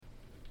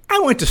I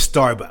went to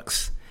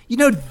Starbucks. You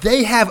know,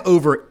 they have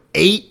over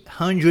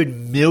 800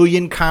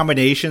 million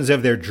combinations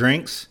of their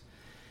drinks,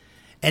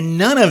 and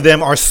none of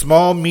them are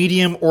small,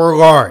 medium, or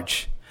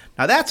large.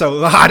 Now, that's a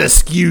lot of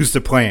SKUs to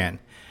plan.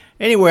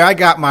 Anyway, I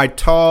got my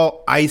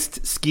tall,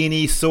 iced,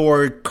 skinny,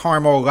 sour,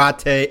 caramel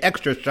latte,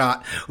 extra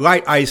shot,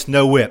 light ice,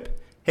 no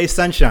whip. Hey,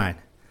 Sunshine,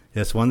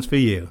 this one's for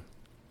you.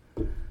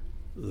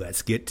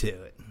 Let's get to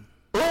it.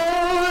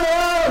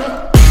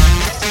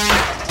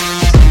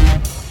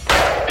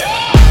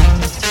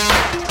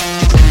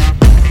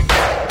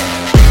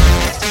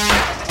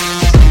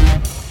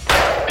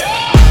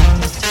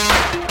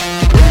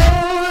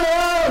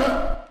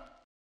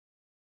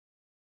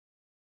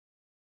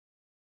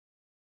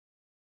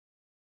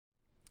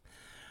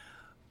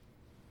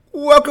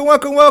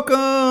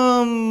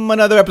 Welcome.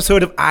 Another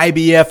episode of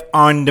IBF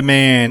On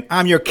Demand.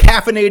 I'm your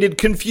caffeinated,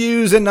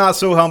 confused, and not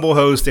so humble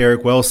host,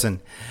 Eric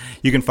Wilson.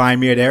 You can find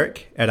me at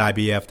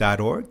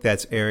eric@ibf.org.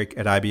 That's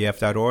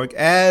eric@ibf.org.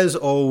 As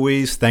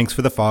always, thanks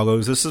for the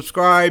follows, the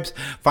subscribes.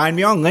 Find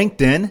me on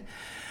LinkedIn,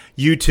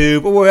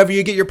 YouTube, or wherever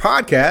you get your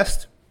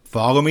podcast.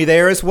 Follow me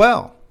there as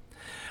well.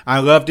 I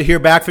love to hear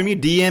back from you.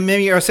 DM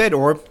me or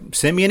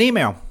send me an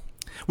email.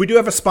 We do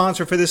have a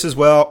sponsor for this as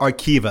well,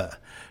 Arqiva.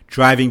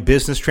 Driving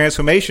business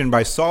transformation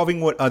by solving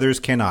what others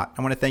cannot.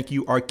 I want to thank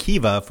you,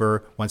 Arqiva,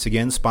 for once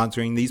again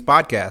sponsoring these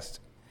podcasts.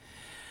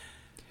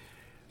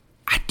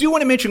 I do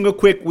want to mention real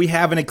quick, we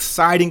have an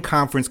exciting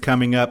conference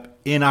coming up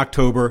in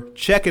October.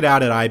 Check it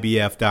out at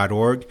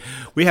ibf.org.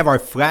 We have our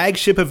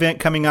flagship event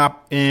coming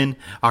up in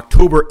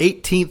October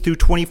 18th through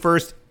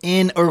 21st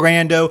in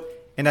Orlando.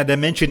 And as I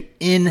mentioned,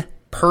 in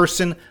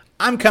person.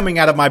 I'm coming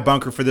out of my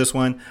bunker for this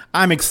one.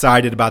 I'm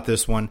excited about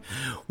this one.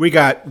 We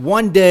got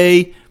 1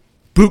 day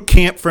boot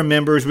camp for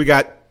members. We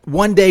got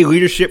 1 day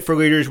leadership for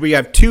leaders. We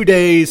have 2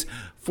 days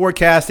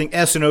forecasting,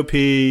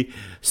 S&OP,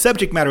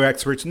 subject matter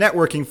experts,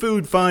 networking,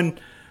 food, fun,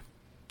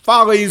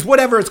 follies,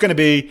 whatever it's going to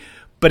be.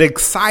 But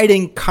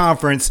exciting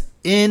conference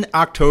in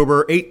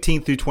October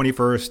 18th through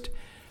 21st.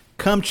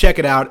 Come check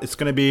it out. It's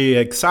going to be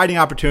an exciting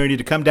opportunity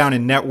to come down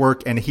and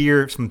network and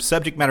hear some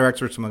subject matter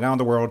experts from around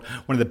the world.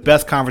 One of the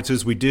best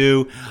conferences we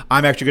do.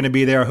 I'm actually going to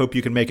be there. I hope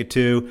you can make it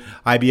too.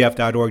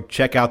 IBF.org.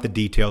 Check out the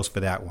details for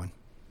that one.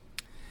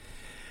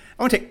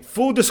 I want to take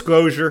full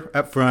disclosure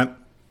up front.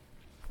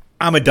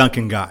 I'm a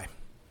Dunkin' guy.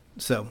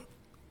 So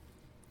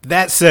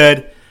that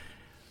said,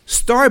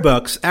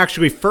 Starbucks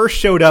actually first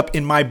showed up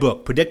in my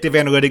book, Predictive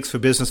Analytics for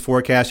Business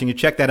Forecasting. You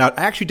check that out.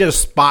 I actually did a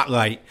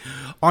spotlight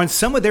on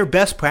some of their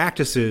best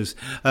practices,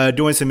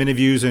 doing some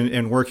interviews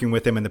and working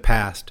with them in the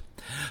past.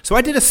 So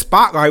I did a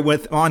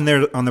spotlight on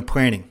the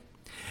planning.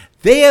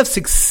 They have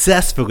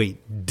successfully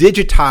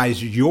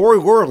digitized your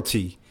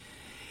loyalty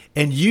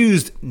and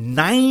used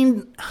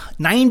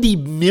 90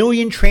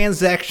 million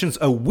transactions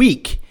a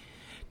week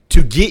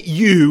to get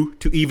you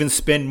to even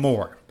spend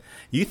more.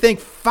 You think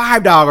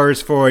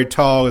 $5 for a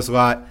tall is a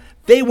lot.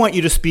 They want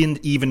you to spend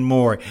even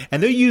more.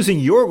 And they're using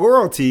your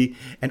loyalty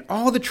and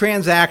all the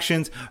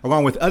transactions,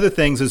 along with other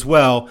things as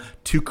well,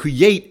 to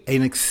create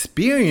an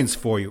experience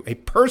for you, a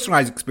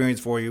personalized experience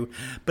for you,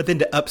 but then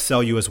to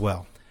upsell you as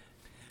well.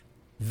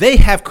 They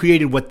have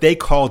created what they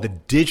call the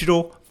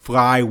Digital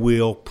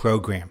Flywheel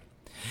Program.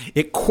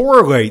 It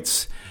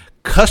correlates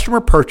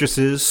customer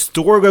purchases,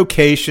 store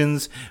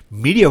locations,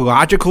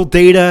 meteorological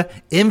data,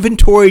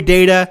 inventory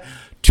data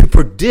to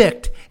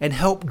predict and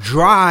help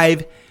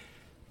drive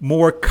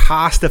more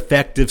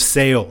cost-effective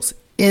sales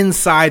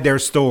inside their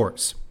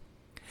stores.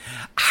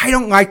 I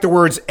don't like the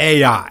words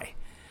AI,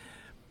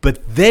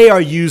 but they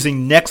are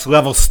using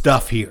next-level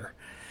stuff here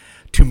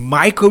to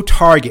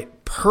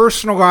micro-target,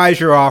 personalize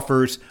your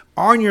offers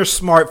on your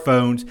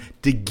smartphones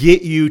to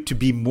get you to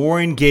be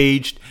more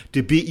engaged,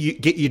 get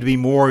you to be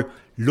more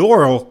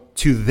loyal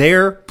to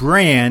their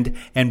brand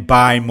and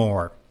buy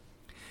more.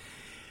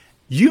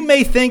 You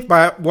may think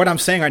by what I'm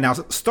saying right now,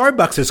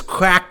 Starbucks has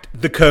cracked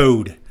the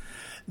code.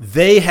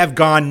 They have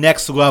gone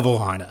next level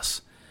on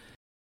us.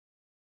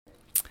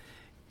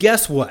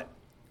 Guess what?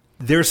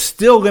 There's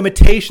still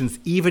limitations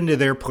even to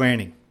their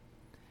planning.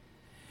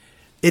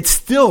 It's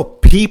still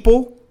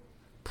people,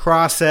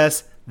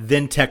 process,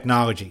 then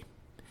technology.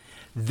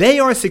 They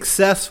are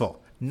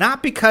successful,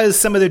 not because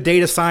some of their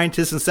data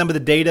scientists and some of the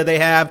data they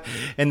have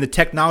and the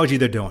technology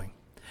they're doing.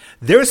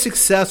 They're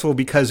successful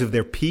because of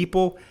their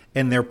people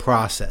and their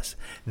process.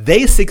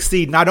 They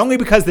succeed not only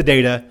because of the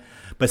data,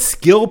 but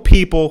skilled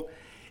people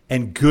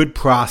and good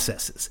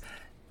processes.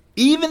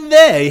 Even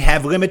they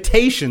have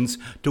limitations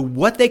to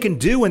what they can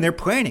do in their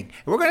planning.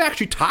 And we're going to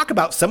actually talk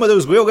about some of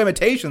those real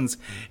limitations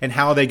and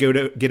how they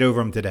get over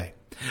them today.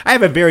 I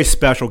have a very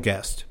special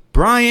guest.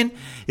 Brian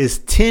is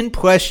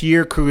 10-plus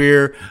year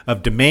career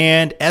of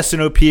demand,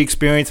 S&OP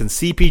experience in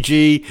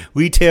CPG,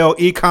 retail,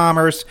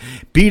 e-commerce,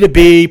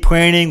 B2B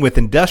planning with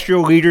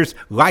industrial leaders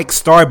like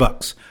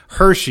Starbucks,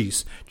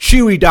 Hershey's,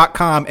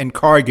 Chewy.com, and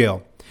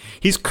Cargill.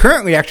 He's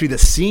currently actually the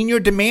senior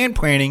demand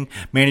planning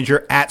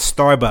manager at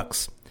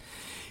Starbucks.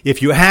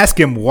 If you ask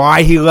him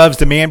why he loves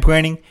demand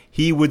planning,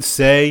 he would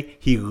say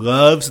he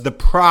loves the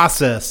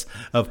process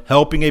of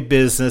helping a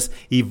business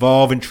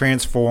evolve and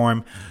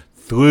transform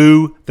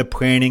through the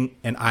planning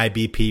and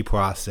IBP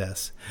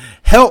process.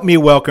 Help me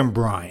welcome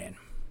Brian.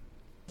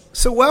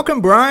 So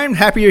welcome, Brian.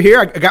 Happy you're here.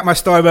 I got my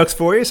Starbucks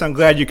for you, so I'm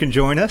glad you can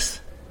join us.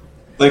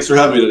 Thanks for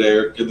having me today,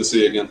 Eric. Good to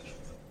see you again.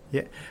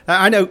 Yeah,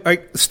 I know.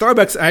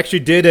 Starbucks actually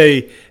did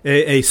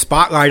a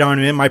spotlight on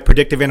it in my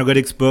predictive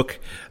analytics book,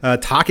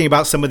 talking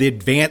about some of the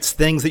advanced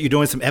things that you're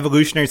doing, some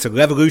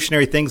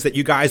revolutionary things that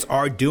you guys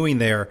are doing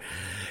there.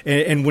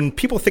 And when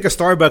people think of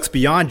Starbucks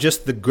beyond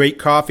just the great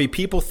coffee,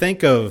 people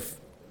think of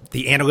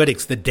the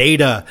analytics, the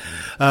data,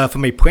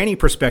 from a planning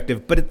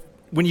perspective. But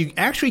when you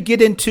actually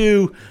get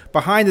into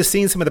behind the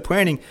scenes, some of the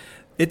planning,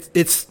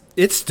 it's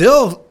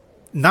still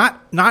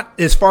not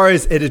as far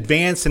as it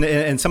advanced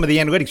and some of the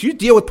analytics. You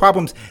deal with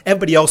problems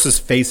everybody else is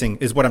facing,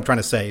 is what I'm trying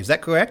to say. Is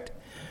that correct?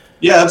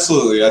 Yeah,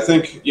 absolutely. I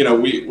think,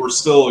 we're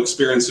still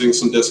experiencing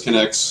some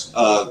disconnects.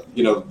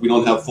 We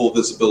don't have full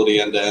visibility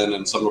end to end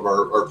in some of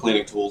our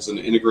planning tools, and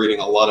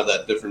integrating a lot of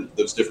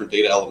those different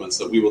data elements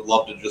that we would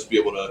love to just be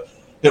able to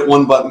hit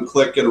one button,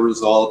 click, get a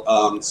result.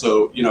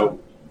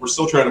 We're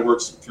still trying to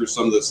work through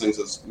some of those things,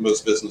 as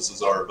most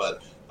businesses are,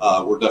 but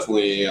we're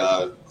definitely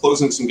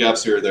closing some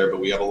gaps here or there, but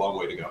we have a long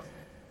way to go.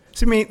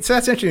 So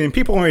that's interesting.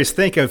 People always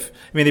think of,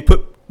 they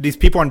put these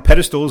people on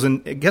pedestals,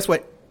 and guess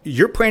what?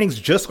 Your planning's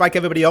just like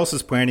everybody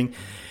else's planning,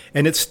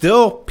 and it's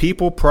still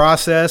people,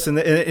 process, and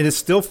it's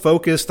still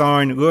focused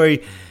on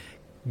really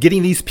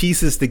getting these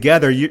pieces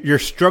together. You're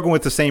struggling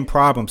with the same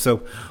problem. So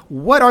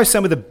what are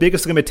some of the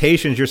biggest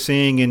limitations you're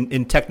seeing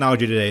in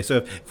technology today? So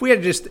if we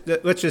had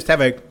let's just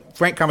have a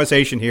frank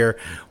conversation here.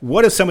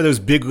 What are some of those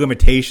big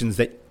limitations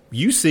that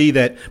you see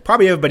that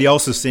probably everybody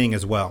else is seeing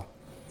as well?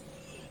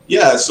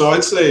 Yeah, so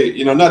I'd say,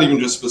 not even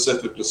just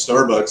specific to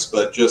Starbucks,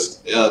 but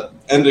just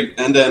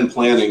end-to-end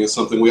planning is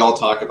something we all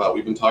talk about.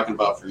 We've been talking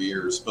about for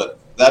years, but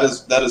that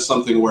is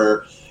something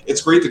where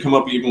it's great to come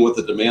up even with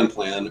a demand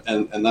plan,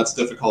 and that's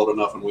difficult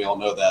enough, and we all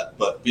know that.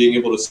 But being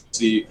able to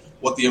see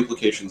what the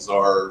implications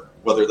are,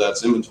 whether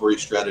that's inventory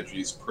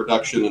strategies,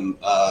 production and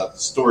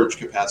storage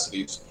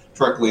capacities,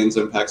 truck lanes,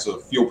 impacts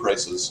of fuel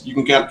prices. You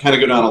can kind of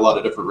go down a lot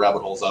of different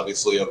rabbit holes,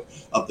 obviously,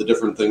 of the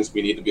different things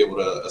we need to be able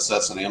to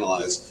assess and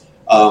analyze.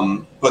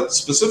 But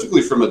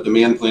specifically from a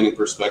demand planning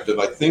perspective,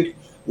 I think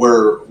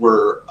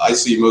where I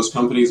see most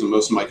companies and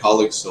most of my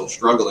colleagues still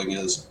struggling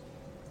is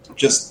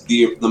just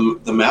the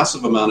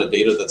massive amount of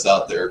data that's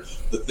out there,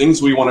 the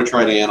things we want to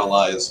try to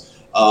analyze.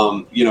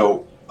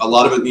 A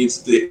lot of it needs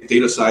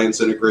data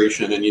science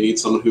integration, and you need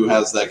someone who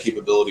has that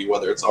capability,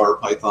 whether it's R,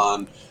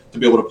 Python, to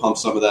be able to pump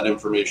some of that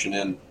information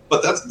in.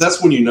 But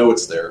that's when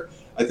it's there.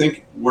 I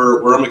think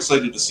where I'm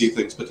excited to see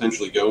things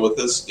potentially go with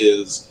this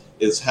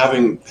is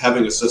having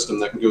a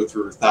system that can go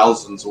through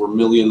thousands or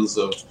millions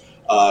of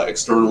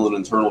external and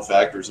internal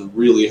factors and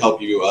really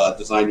help you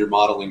design your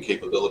modeling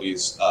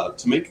capabilities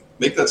to make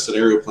that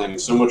scenario planning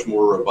so much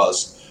more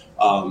robust,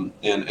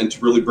 and to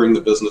really bring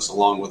the business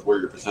along with where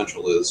your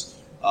potential is.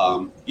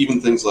 Even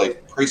things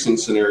like pricing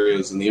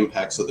scenarios and the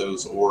impacts of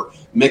those, or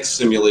mixed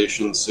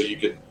simulations, so you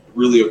could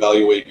really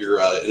evaluate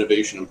your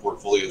innovation and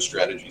portfolio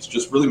strategies.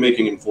 Just really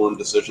making informed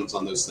decisions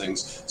on those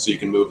things so you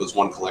can move as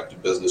one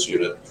collective business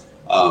unit.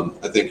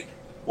 I think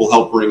will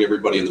help bring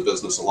everybody in the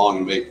business along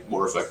and make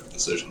more effective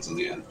decisions in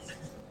the end.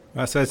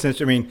 So that's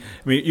interesting.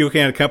 You're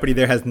looking at a company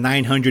that has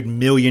 900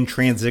 million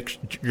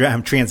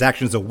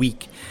transactions a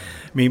week.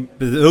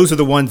 Those are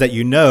the ones that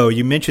you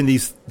mentioned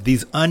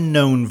these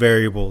unknown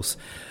variables.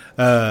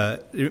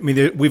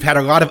 We've had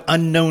a lot of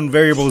unknown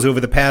variables over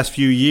the past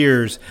few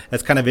years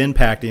that's kind of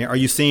impacting. Are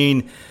you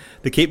seeing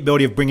the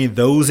capability of bringing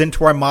those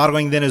into our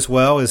modeling then as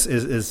well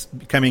is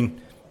becoming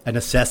a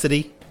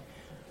necessity?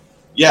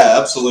 Yeah,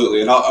 absolutely.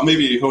 And I'll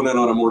maybe hone in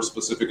on a more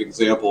specific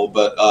example,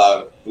 but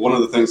one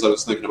of the things I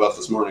was thinking about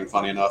this morning,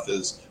 funny enough,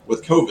 is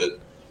with COVID.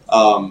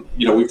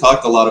 We've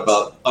talked a lot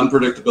about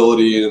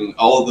unpredictability and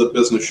all of the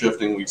business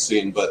shifting we've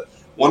seen, but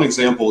one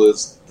example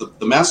is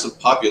the massive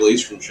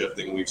population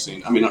shifting we've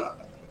seen.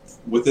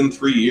 Within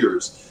 3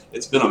 years,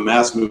 it's been a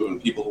mass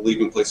movement. People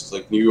leaving places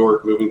like New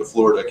York, moving to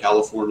Florida,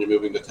 California,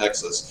 moving to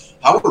Texas.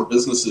 How are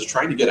businesses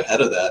trying to get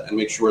ahead of that and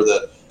make sure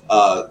that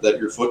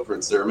your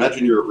footprint's there?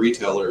 Imagine you're a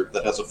retailer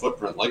that has a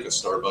footprint like a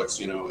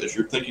Starbucks. As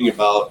you're thinking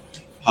about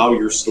how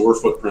your store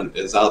footprint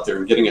is out there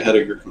and getting ahead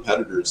of your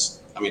competitors,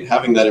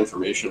 having that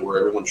information where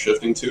everyone's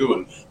shifting to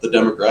and the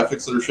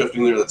demographics that are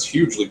shifting there, that's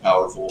hugely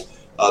powerful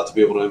to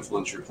be able to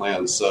influence your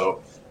plans.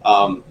 So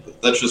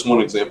that's just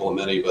one example of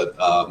many, but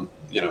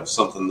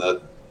something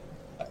that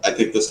I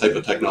think this type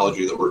of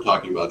technology that we're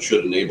talking about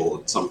should enable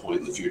at some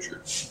point in the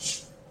future.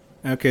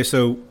 Okay,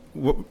 so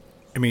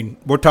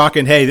we're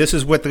talking, hey, this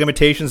is what the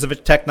limitations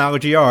of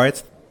technology are.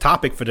 It's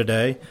topic for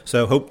today.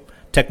 So hope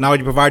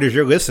technology providers,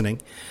 you're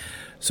listening.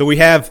 So we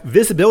have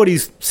visibility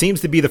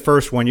seems to be the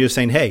first one. You're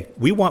saying, hey,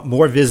 we want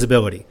more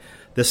visibility.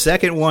 The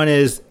second one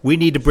is we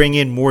need to bring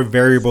in more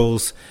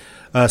variables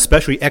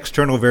especially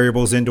external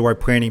variables, into our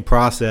planning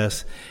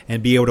process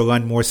and be able to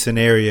run more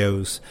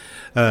scenarios.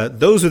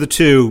 Those are the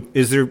two.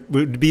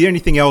 Would be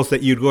anything else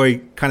that you'd really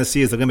kind of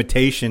see as a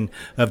limitation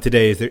of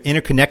today? Is there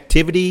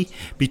interconnectivity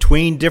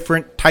between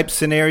different type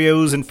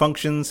scenarios and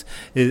functions?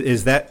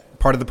 Is that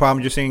part of the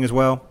problem you're seeing as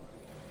well?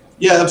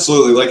 Yeah,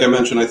 absolutely. Like I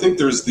mentioned, I think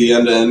there's the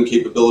end-to-end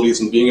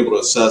capabilities and being able to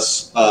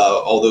assess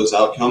all those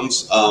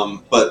outcomes.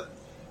 But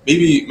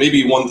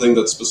maybe one thing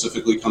that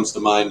specifically comes to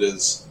mind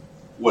is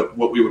what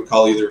we would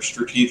call either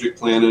strategic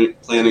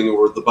planning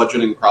or the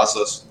budgeting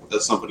process,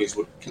 as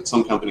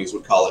some companies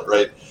would call it,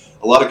 right?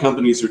 A lot of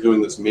companies are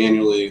doing this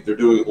manually. They're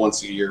doing it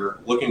once a year,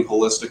 looking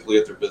holistically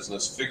at their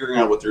business, figuring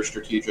out what their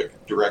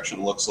strategic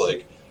direction looks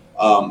like.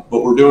 But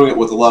we're doing it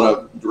with a lot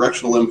of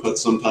directional inputs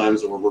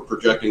sometimes, or we're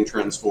projecting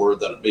trends forward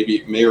that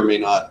may or may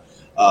not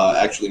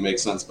actually make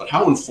sense. But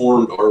how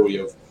informed are we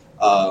of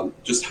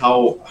just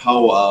how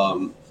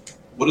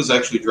what is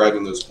actually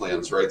driving those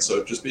plans, right?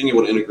 So just being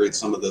able to integrate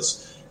some of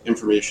this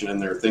information in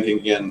there, thinking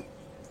again,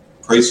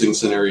 pricing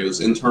scenarios,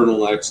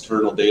 internal and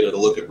external data to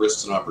look at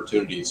risks and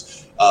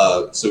opportunities,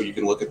 so you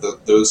can look at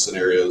those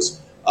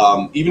scenarios.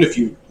 Even if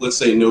you, let's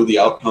say, know the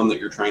outcome that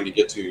you're trying to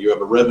get to, you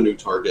have a revenue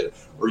target,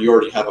 or you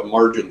already have a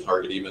margin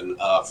target even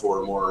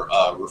for a more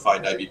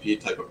refined IBP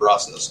type of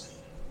process,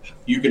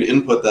 you can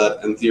input that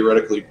and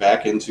theoretically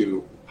back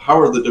into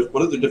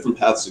what are the different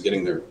paths to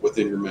getting there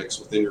within your mix,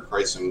 within your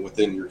pricing,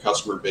 within your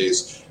customer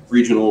base,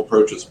 regional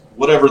approaches,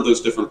 whatever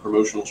those different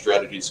promotional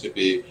strategies could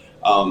be.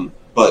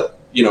 But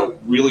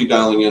really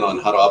dialing in on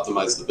how to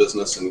optimize the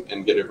business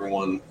and get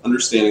everyone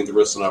understanding the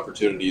risks and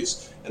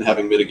opportunities and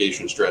having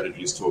mitigation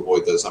strategies to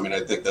avoid this. I mean, I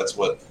think that's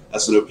what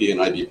SNOP and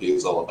IBP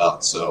is all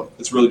about. So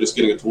it's really just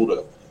getting a tool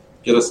to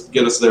get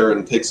us there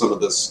and take some of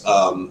this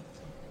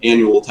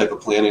annual type of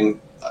planning.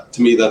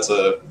 To me, that's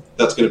going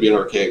to be an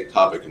archaic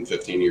topic in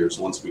 15 years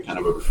once we kind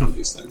of overcome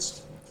these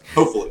things.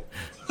 Hopefully.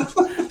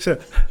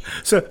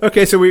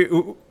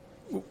 So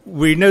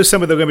we know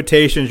some of the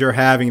limitations you're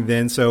having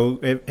then. So,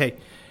 hey,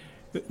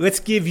 let's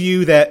give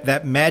you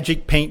that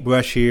magic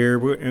paintbrush here.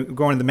 We're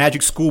going on the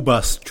magic school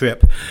bus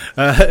trip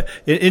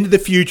into the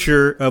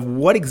future of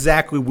what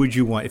exactly would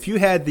you want? If you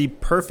had the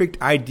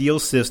perfect ideal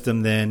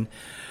system then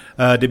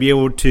to be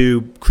able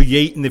to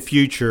create in the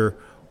future,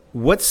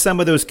 what's some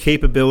of those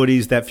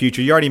capabilities, that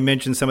future? You already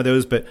mentioned some of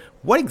those, but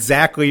what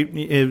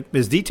exactly,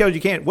 as detailed as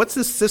you can, what's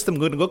this system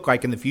going to look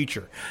like in the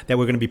future that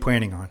we're going to be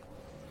planning on?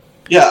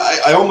 Yeah,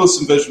 I almost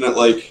envision it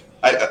like,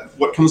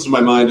 what comes to my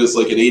mind is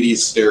like an 80s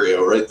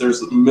stereo, right?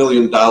 There's a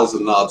million dials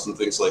and knobs and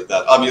things like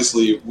that.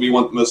 Obviously, we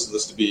want most of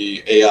this to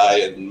be AI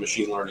and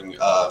machine learning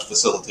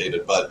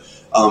facilitated, but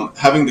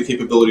having the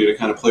capability to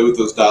kind of play with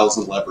those dials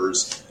and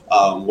levers,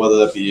 whether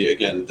that be,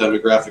 again,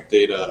 demographic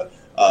data,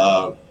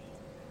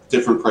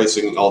 different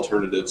pricing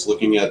alternatives,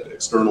 looking at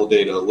external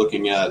data,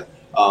 looking at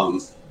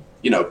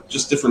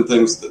just different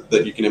things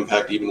that you can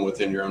impact even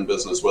within your own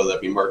business, whether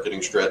that be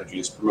marketing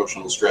strategies,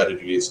 promotional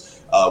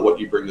strategies, what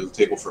you bring to the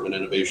table from an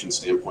innovation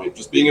standpoint.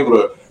 Just being able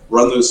to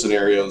run those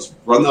scenarios,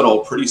 run that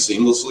all pretty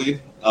seamlessly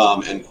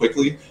and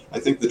quickly. I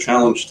think the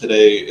challenge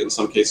today in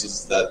some cases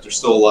is that there's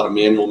still a lot of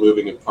manual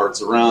moving of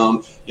parts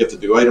around. You have to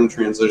do item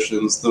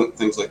transitions,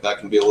 things like that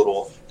can be a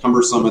little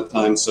cumbersome at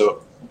times.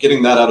 So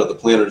getting that out of the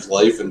planner's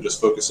life and just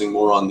focusing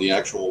more on the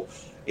actual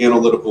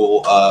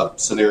analytical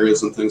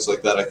scenarios and things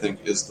like that, I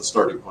think, is the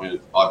starting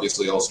point.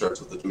 Obviously, it all starts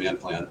with the demand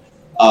plan.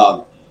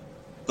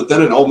 But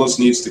then it almost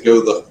needs to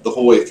go the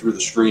whole way through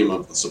the stream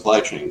of the supply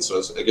chain. So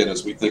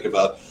as we think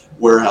about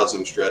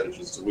warehousing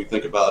strategies, as we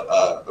think about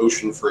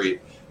ocean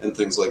freight and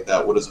things like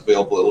that, what does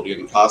availability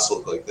and cost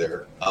look like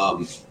there?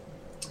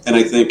 And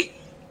I think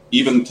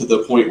even to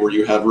the point where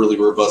you have really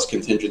robust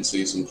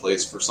contingencies in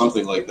place for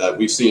something like that.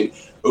 We've seen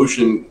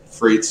ocean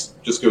freights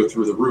just go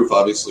through the roof,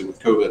 obviously, with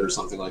COVID or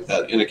something like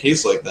that. In a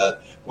case like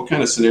that, what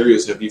kind of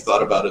scenarios have you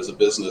thought about as a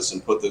business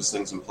and put those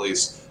things in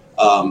place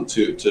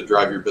to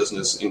drive your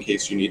business in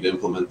case you need to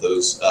implement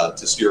those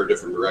to steer a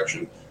different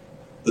direction?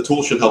 The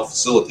tool should help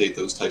facilitate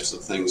those types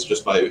of things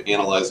just by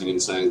analyzing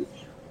and saying,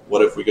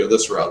 what if we go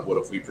this route? What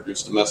if we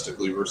produce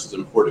domestically versus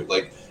imported?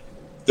 Like,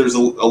 there's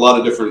a lot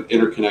of different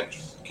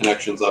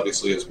connections,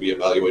 obviously, as we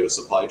evaluate a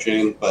supply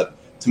chain. But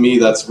to me,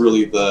 that's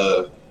really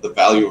the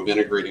value of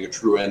integrating a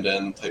true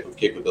end-to-end type of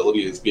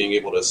capability, is being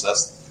able to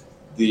assess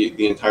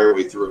the entire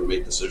way through and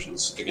make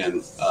decisions,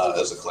 again,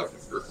 as a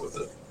collective group with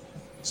it.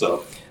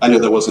 So I know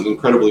that wasn't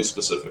incredibly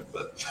specific,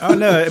 but oh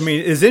no, I mean,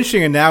 it's an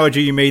interesting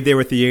analogy you made there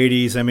with the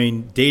 80s. I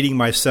mean, dating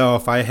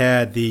myself, I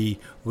had the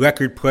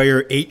record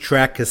player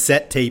 8-track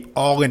cassette tape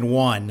all in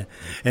one,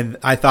 and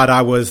I thought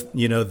I was,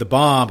 the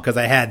bomb because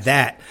I had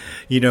that,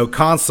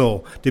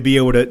 console to be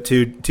able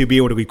to be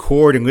able to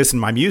record and listen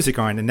to my music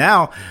on. And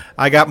now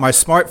I got my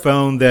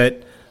smartphone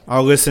that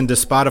I'll listen to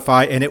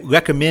Spotify, and it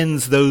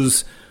recommends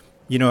those.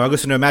 I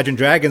listen to Imagine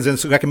Dragons and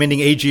it's recommending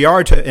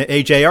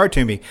AJR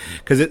to me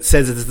because it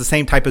says it's the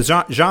same type of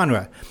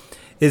genre.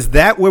 Is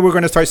that where we're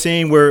going to start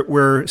seeing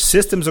where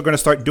systems are going to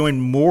start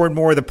doing more and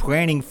more of the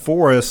planning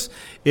for us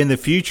in the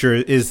future?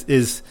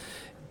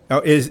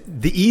 is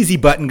the easy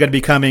button going to be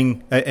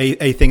becoming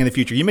a thing in the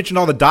future? You mentioned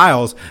all the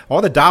dials.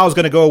 All the dials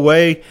going to go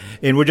away,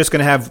 and we're just going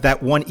to have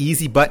that one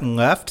easy button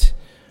left?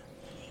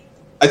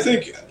 I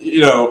think,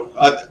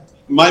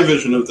 my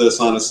vision of this,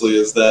 honestly,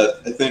 is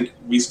that I think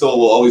we still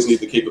will always need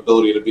the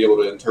capability to be able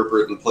to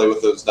interpret and play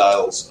with those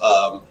dials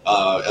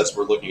as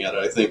we're looking at it.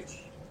 I think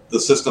the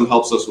system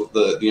helps us with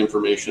the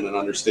information and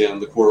understand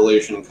the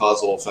correlation and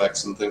causal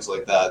effects and things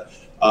like that.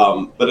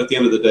 But at the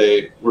end of the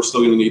day, we're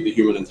still going to need the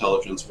human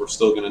intelligence. We're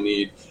still going to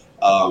need,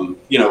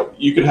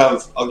 you could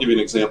have, I'll give you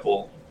an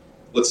example.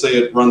 Let's say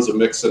it runs a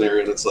mix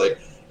scenario and it's like,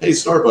 hey,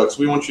 Starbucks,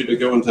 we want you to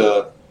go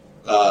into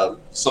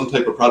some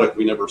type of product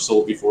we never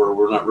sold before, or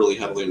we're not really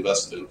heavily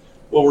invested in.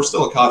 Well, we're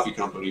still a coffee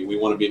company. We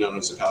want to be known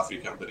as a coffee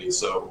company.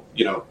 So,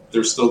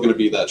 there's still going to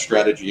be that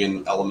strategy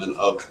and element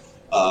of,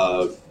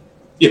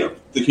 the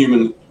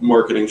human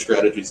marketing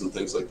strategies and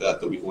things like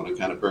that we want to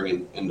kind of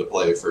bring into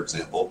play, for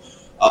example.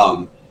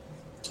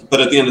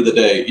 But at the end of the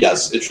day,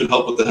 yes, it should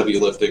help with the heavy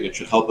lifting. It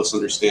should help us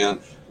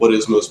understand what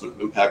is most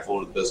impactful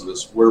to the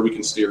business, where we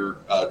can steer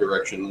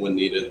direction when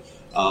needed.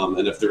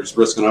 And if there's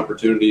risk and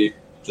opportunity,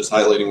 just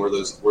highlighting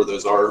where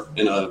those are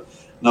in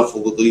enough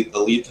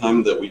lead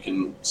time that we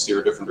can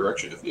steer a different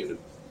direction if needed.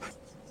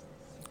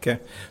 Okay.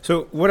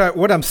 So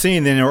what I'm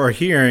seeing then or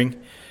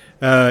hearing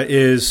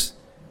is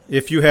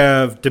if you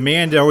have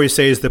demand, I always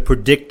say, is the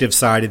predictive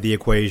side of the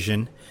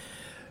equation,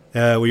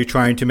 where you're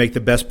trying to make the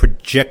best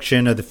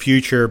projection of the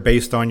future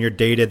based on your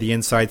data, the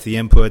insights, the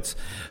inputs.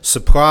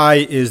 Supply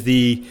is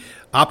the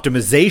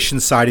optimization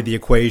side of the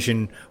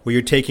equation, where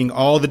you're taking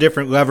all the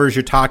different levers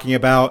you're talking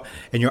about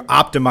and you're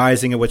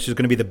optimizing it, which is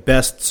going to be the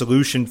best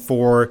solution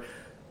for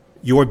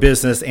your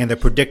business, and the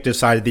predictive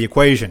side of the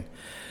equation.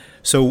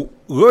 So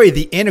really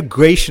the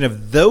integration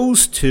of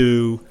those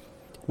two,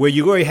 where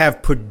you really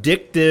have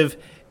predictive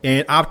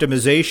and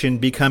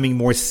optimization becoming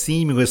more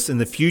seamless in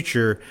the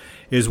future,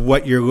 is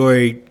what you're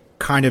really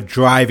kind of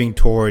driving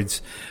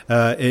towards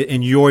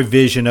in your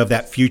vision of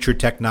that future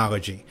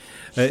technology.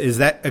 Is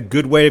that a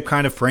good way of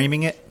kind of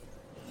framing it?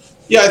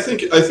 Yeah, I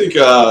think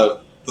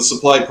the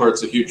supply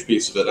part's a huge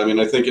piece of it. I mean,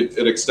 I think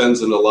it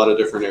extends into a lot of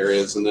different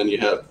areas, and then you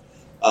have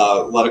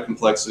a lot of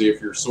complexity.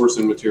 If you're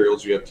sourcing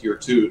materials, you have tier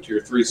 2, tier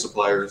 3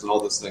 suppliers and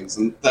all those things.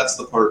 And that's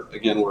the part,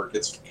 again, where it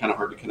gets kind of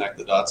hard to connect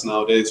the dots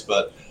nowadays.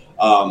 But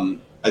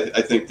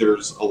I think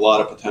there's a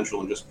lot of potential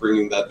in just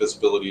bringing that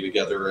visibility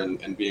together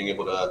and being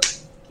able to,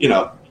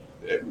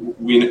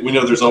 we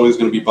know there's always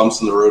going to be bumps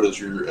in the road as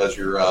you're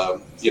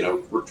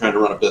we're trying to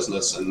run a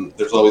business, and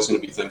there's always going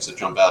to be things that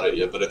jump out at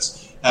you. But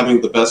it's having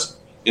the best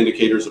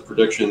indicators of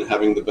prediction,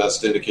 having the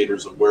best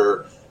indicators of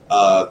where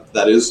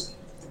that is,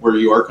 where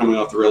you are coming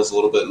off the rails a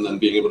little bit, and then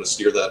being able to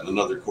steer that in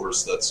another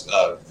course that's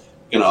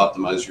going to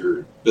optimize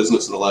your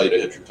business and allow you to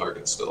hit your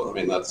targets still. I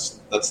mean, that's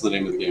the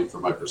name of the game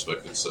from my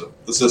perspective. So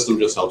the system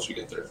just helps you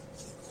get there.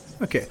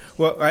 Okay.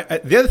 Well,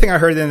 the other thing I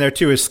heard in there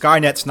too is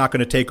Skynet's not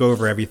going to take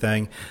over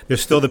everything.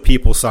 There's still the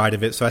people side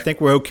of it. So I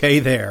think we're okay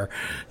there.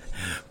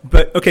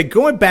 But okay,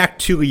 going back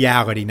to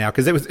reality now,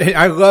 because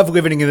I love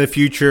living in the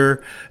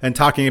future and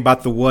talking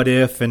about the what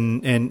if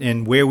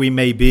and where we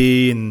may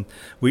be, and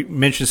we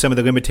mentioned some of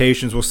the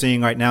limitations we're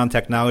seeing right now in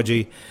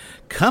technology.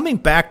 Coming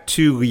back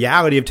to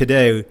reality of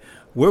today,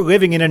 we're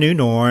living in a new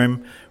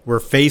norm. We're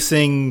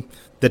facing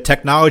the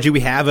technology we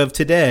have of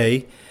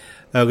today,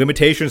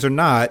 limitations or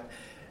not.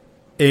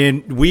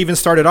 And we even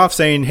started off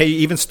saying, hey,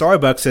 even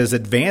Starbucks, as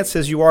advanced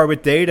as you are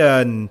with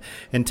data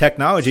and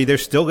technology,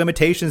 there's still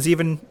limitations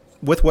even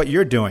with what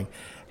you're doing.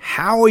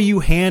 How are you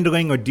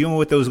handling or dealing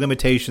with those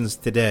limitations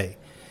today?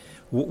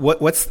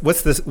 What's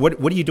this? What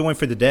are you doing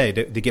for the day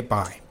to get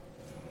by?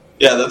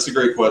 Yeah, that's a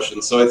great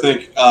question. So I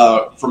think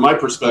from my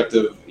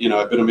perspective,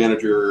 I've been a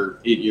manager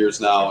 8 years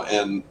now,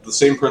 and the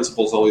same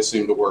principles always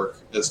seem to work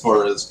as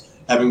far as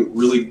having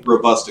really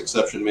robust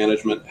exception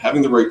management,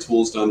 having the right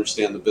tools to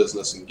understand the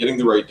business, and getting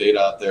the right data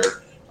out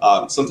there.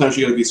 Sometimes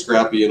you got to be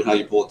scrappy in how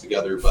you pull it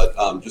together,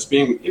 but just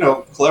being,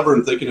 clever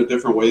and thinking of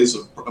different ways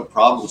of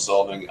problem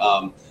solving.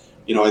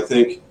 I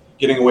think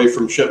getting away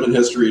from shipment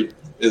history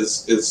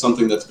is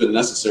something that's been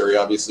necessary,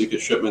 obviously,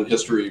 because shipment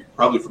history,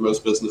 probably for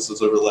most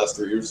businesses over the last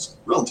 3 years, is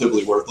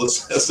relatively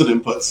worthless as an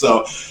input.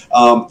 So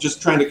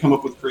just trying to come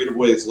up with creative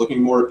ways,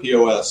 looking more at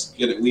POS,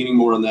 leaning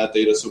more on that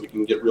data so we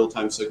can get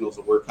real-time signals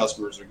of where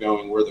customers are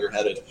going, where they're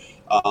headed,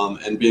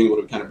 and being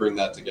able to kind of bring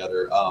that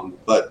together.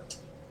 But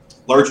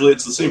largely,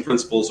 it's the same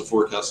principles of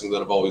forecasting that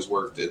have always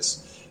worked.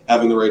 It's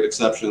having the right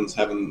exceptions,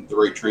 having the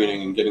right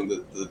training, and getting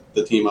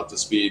the team up to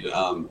speed,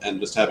 and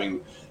just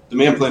having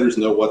demand planners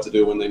know what to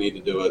do when they need to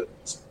do it,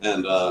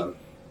 and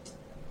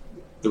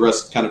the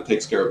rest kind of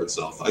takes care of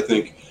itself. I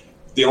think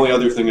the only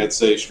other thing I'd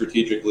say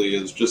strategically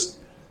is just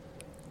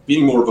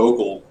being more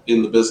vocal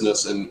in the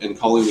business and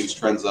calling these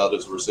trends out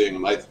as we're seeing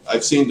them.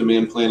 I've seen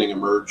demand planning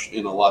emerge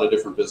in a lot of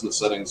different business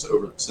settings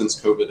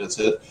since COVID has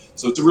hit.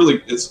 So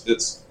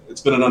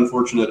it's been an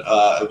unfortunate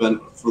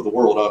event for the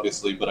world,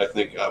 obviously, but I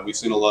think we've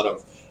seen a lot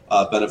of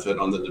benefit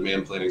on the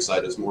demand planning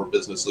side as more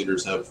business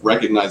leaders have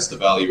recognized the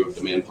value of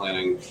demand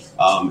planning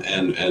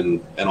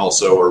and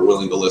also are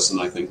willing to listen,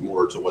 I think,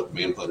 more to what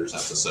demand planners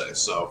have to say.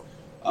 So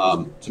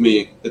To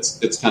me,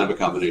 it's kind of a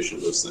combination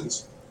of those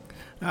things.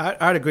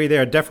 I'd agree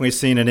there. I've definitely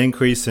seen an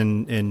increase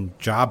in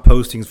job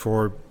postings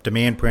for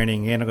demand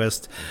planning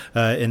analysts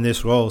in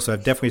this role. So I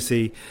definitely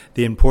see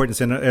the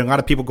importance and a lot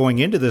of people going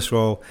into this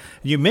role.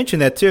 You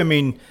mentioned that too. I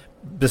mean,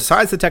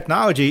 besides the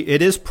technology,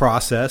 it is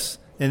process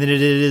and then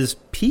it is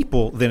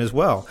people then as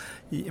well.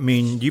 I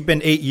mean, you've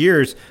been 8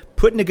 years.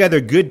 Putting together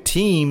good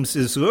teams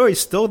is really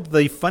still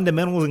the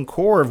fundamentals and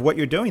core of what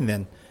you're doing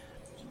then.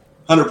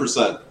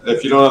 100%.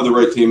 If you don't have the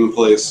right team in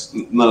place,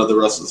 none of the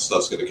rest of the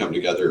stuff's going to come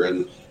together.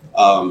 And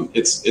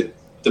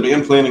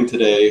demand planning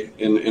today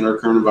in our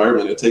current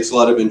environment, it takes a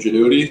lot of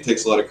ingenuity, it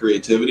takes a lot of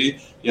creativity.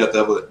 You have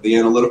to have the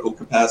analytical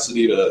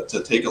capacity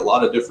to take a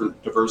lot of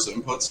different diverse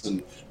inputs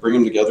and bring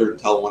them together and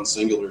tell one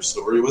singular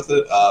story with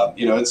it.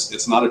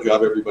 It's not a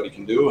job everybody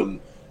can do.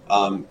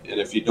 And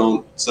if you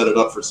don't set it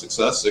up for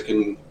success, it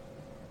can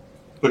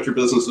put your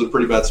business in a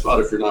pretty bad spot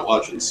if you're not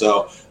watching.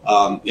 So,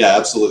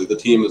 absolutely. The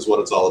team is what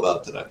it's all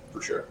about today,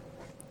 for sure.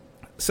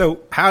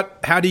 So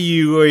how do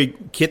you really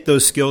get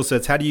those skill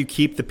sets? How do you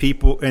keep the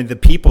people and the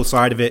people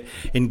side of it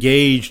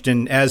engaged?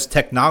 And as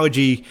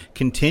technology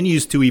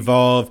continues to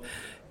evolve,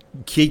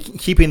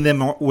 keeping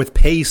them with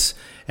pace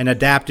and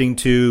adapting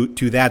to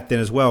that then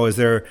as well. Is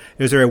there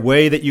a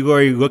way that you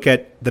really look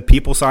at the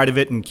people side of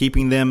it and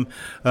keeping them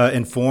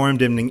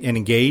informed and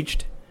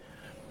engaged?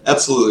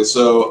 Absolutely.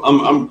 So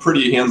I'm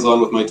pretty hands-on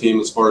with my team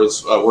as far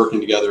as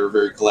working together, a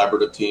very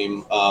collaborative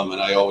team,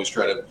 and I always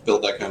try to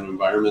build that kind of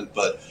environment.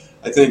 But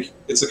I think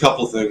it's a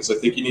couple things. I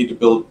think you need to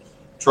build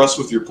trust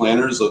with your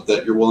planners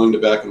that you're willing to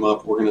back them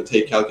up. We're going to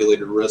take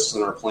calculated risks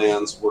in our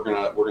plans. We're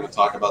going to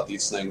talk about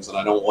these things, and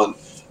I don't want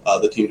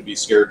the team to be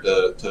scared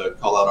to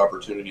call out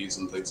opportunities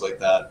and things like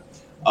that.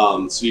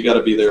 So you got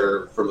to be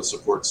there from a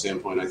support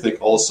standpoint. I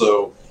think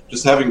also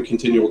just having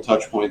continual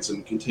touch points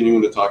and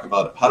continuing to talk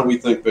about how do we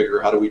think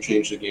bigger, how do we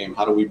change the game,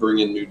 how do we bring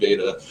in new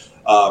data,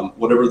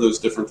 whatever those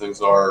different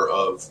things are,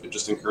 of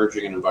just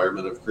encouraging an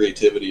environment of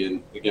creativity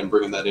and, again,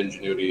 bringing that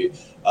ingenuity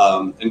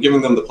and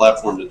giving them the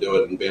platform to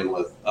do it and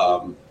bandwidth.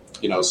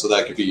 So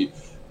that could be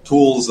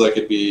tools, that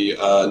could be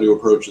new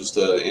approaches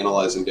to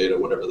analyzing data,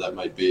 whatever that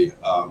might be.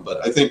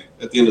 But I think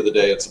at the end of the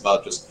day, it's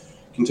about just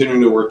continuing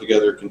to work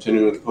together,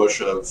 continuing to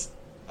push of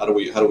how do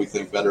we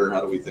think better,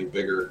 how do we think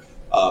bigger.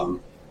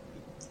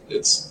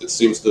 It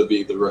seems to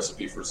be the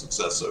recipe for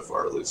success so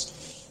far, at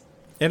least.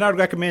 And I'd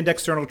recommend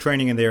external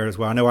training in there as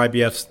well. I know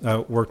IBF's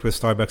worked with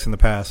Starbucks in the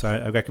past.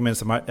 I recommend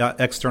some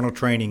external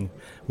training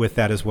with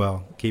that as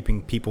well,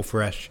 keeping people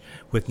fresh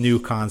with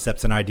new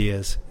concepts and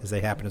ideas as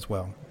they happen as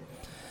well.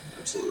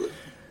 Absolutely.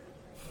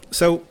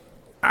 So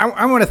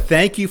I want to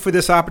thank you for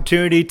this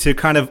opportunity to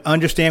kind of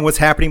understand what's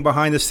happening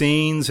behind the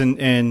scenes and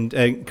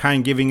kind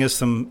of giving us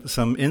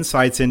some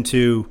insights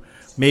into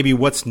maybe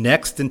what's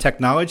next in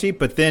technology,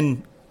 but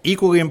then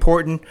equally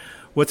important,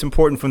 what's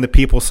important from the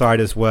people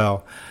side as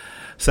well.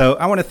 So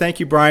I want to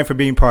thank you, Brian, for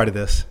being part of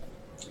this.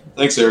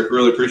 Thanks, Eric.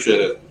 Really appreciate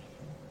it.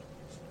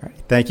 All right.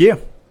 Thank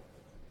you.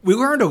 We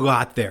learned a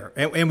lot there,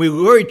 and we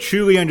really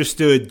truly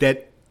understood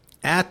that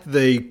at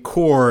the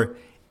core,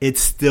 it's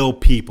still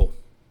people.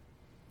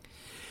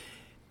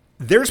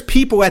 There's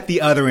people at the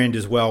other end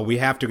as well. We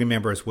have to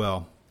remember as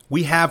well.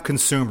 We have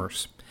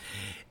consumers.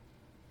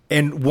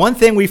 And one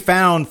thing we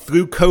found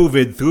through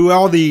COVID, through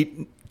all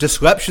the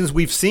disruptions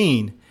we've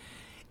seen,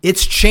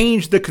 it's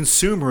changed the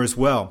consumer as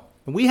well.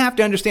 And we have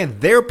to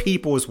understand they're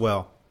people as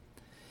well.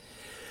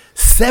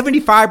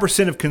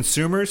 75% of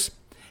consumers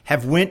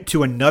have went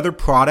to another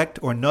product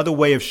or another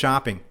way of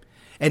shopping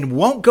and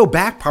won't go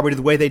back probably to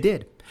the way they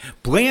did.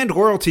 Brand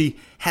loyalty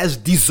has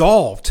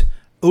dissolved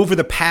over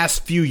the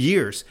past few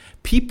years.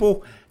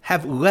 People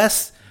have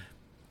less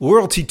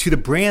loyalty to the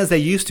brands they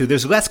used to.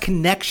 There's less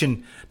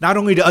connection not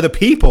only to other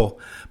people,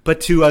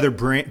 but to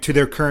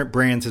their current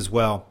brands as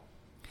well.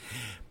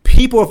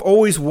 People have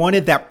always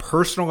wanted that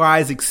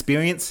personalized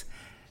experience.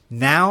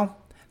 Now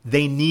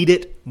they need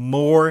it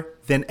more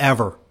than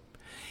ever.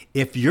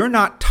 If you're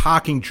not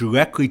talking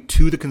directly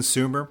to the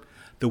consumer,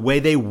 the way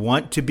they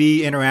want to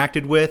be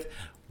interacted with,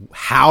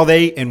 how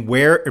they and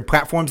where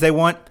platforms they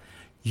want,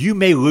 you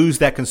may lose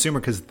that consumer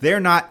because they're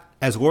not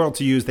as loyal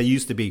to you as they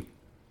used to be.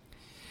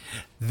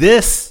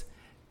 This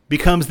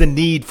becomes the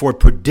need for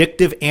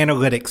predictive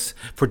analytics,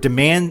 for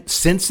demand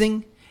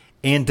sensing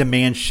and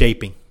demand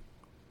shaping.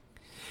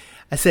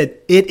 I said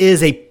it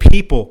is a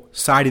people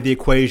side of the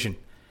equation.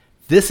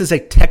 This is a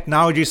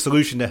technology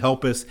solution to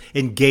help us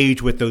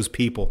engage with those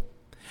people.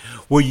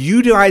 We're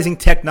utilizing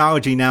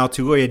technology now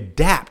to really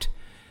adapt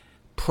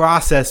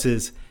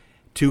processes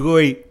to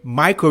really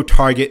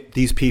micro-target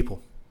these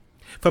people.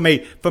 From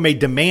a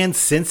demand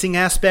sensing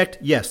aspect,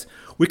 yes,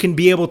 we can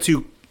be able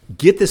to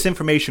get this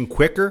information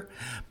quicker,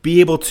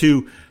 be able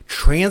to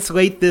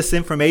translate this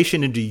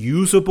information into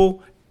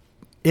usable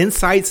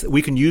insights that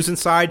we can use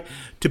inside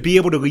to be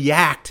able to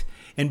react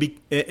and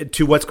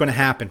to what's going to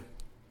happen.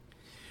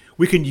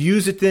 We can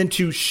use it then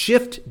to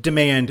shift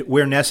demand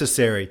where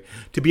necessary,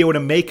 to be able to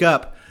make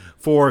up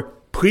for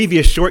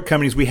previous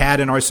shortcomings we had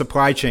in our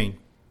supply chain.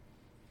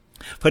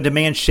 For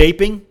demand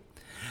shaping,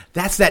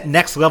 that's that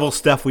next level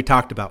stuff we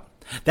talked about.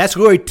 That's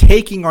really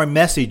taking our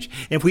message.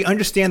 And if we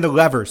understand the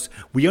levers,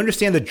 we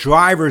understand the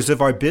drivers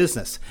of our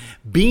business,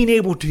 being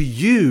able to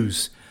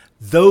use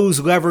those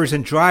levers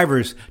and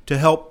drivers to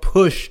help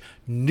push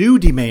new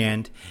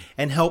demand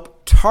and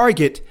help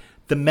target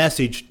the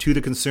message to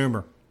the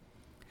consumer.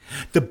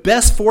 The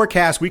best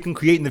forecast we can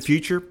create in the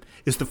future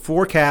is the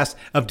forecast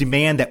of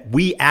demand that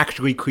we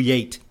actually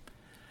create.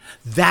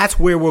 That's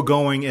where we're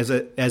going as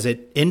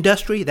an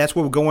industry. That's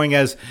where we're going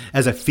as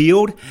a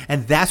field.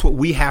 And that's what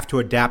we have to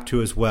adapt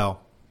to as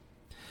well.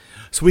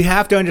 So we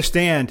have to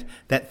understand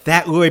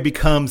that really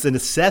becomes a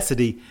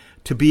necessity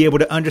to be able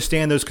to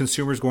understand those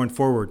consumers going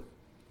forward.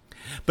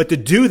 But to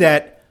do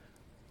that,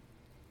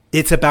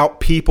 it's about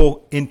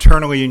people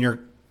internally in your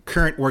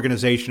current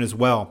organization as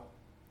well.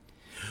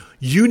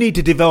 You need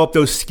to develop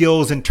those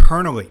skills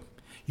internally.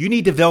 You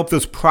need to develop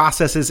those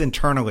processes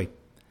internally.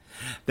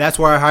 That's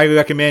why I highly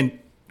recommend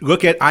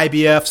look at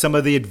IBF, some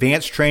of the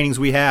advanced trainings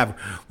we have.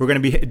 We're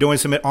going to be doing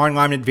some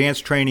online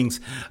advanced trainings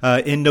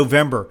in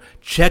November.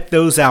 Check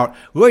those out.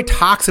 Really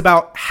talks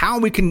about how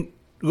we can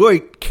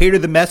really cater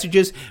the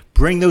messages,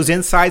 bring those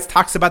insights,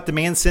 talks about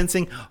demand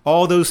sensing,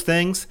 all those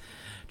things.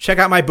 Check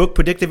out my book,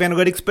 Predictive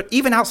Analytics. But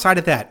even outside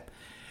of that,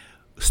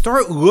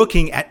 start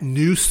looking at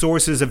new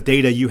sources of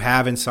data you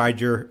have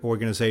inside your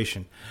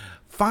organization.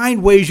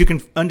 Find ways you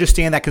can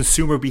understand that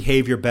consumer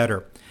behavior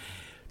better.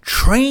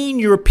 Train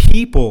your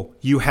people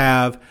you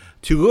have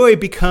to really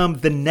become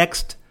the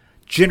next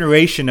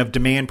generation of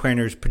demand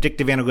planners,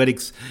 predictive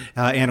analytics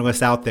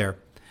analysts out there.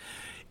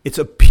 It's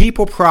a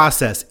people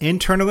process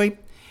internally,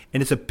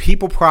 and it's a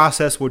people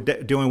process we're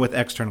dealing with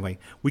externally.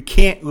 We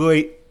can't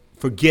really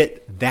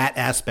forget that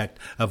aspect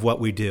of what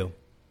we do.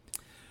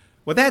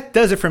 Well, that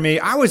does it for me.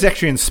 I was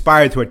actually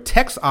inspired through a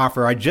text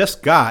offer I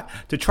just got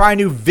to try a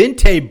new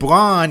Venti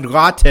blonde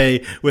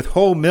latte with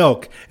whole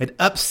milk and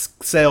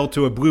upsell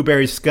to a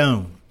blueberry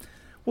scone.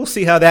 We'll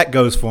see how that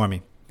goes for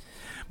me.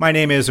 My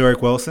name is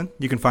Eric Wilson.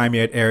 You can find me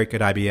at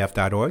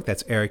eric@ibf.org.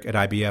 That's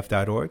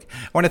eric@ibf.org.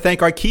 I want to thank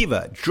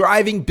Arkiva,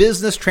 driving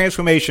business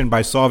transformation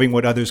by solving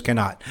what others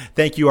cannot.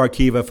 Thank you,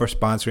 Arkiva, for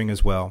sponsoring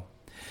as well.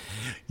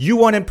 You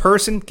want in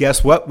person?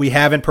 Guess what? We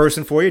have in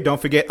person for you.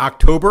 Don't forget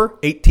October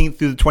 18th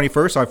through the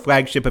 21st, our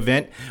flagship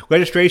event.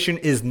 Registration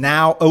is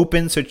now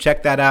open, so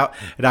check that out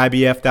at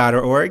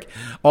ibf.org.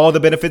 All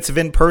the benefits of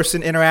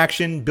in-person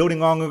interaction,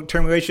 building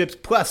long-term relationships,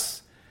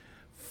 plus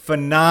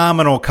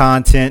phenomenal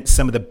content.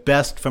 Some of the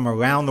best from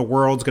around the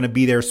world is going to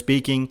be there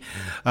speaking.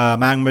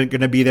 I'm going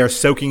to be there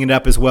soaking it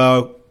up as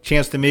well.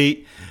 Chance to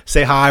meet,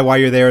 say hi while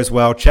you're there as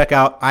well. Check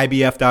out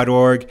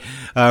ibf.org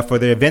for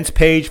the events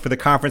page for the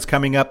conference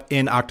coming up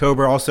in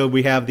October. Also,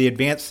 we have the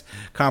advanced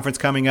conference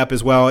coming up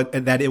as well.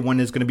 That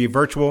one is going to be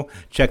virtual.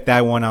 Check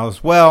that one out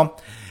as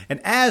well. And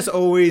as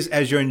always,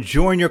 as you're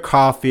enjoying your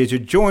coffee, as you're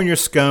enjoying your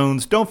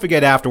scones, don't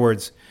forget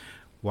afterwards,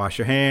 wash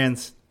your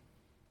hands.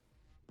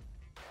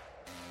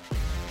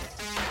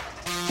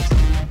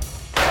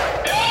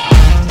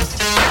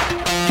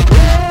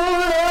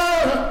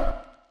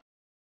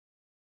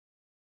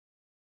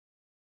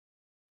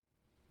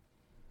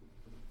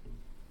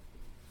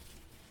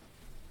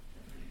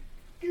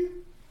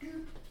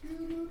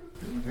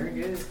 Very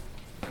good.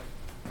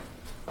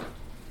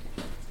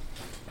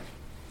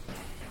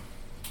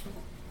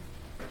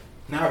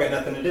 Now I got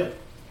nothing to do.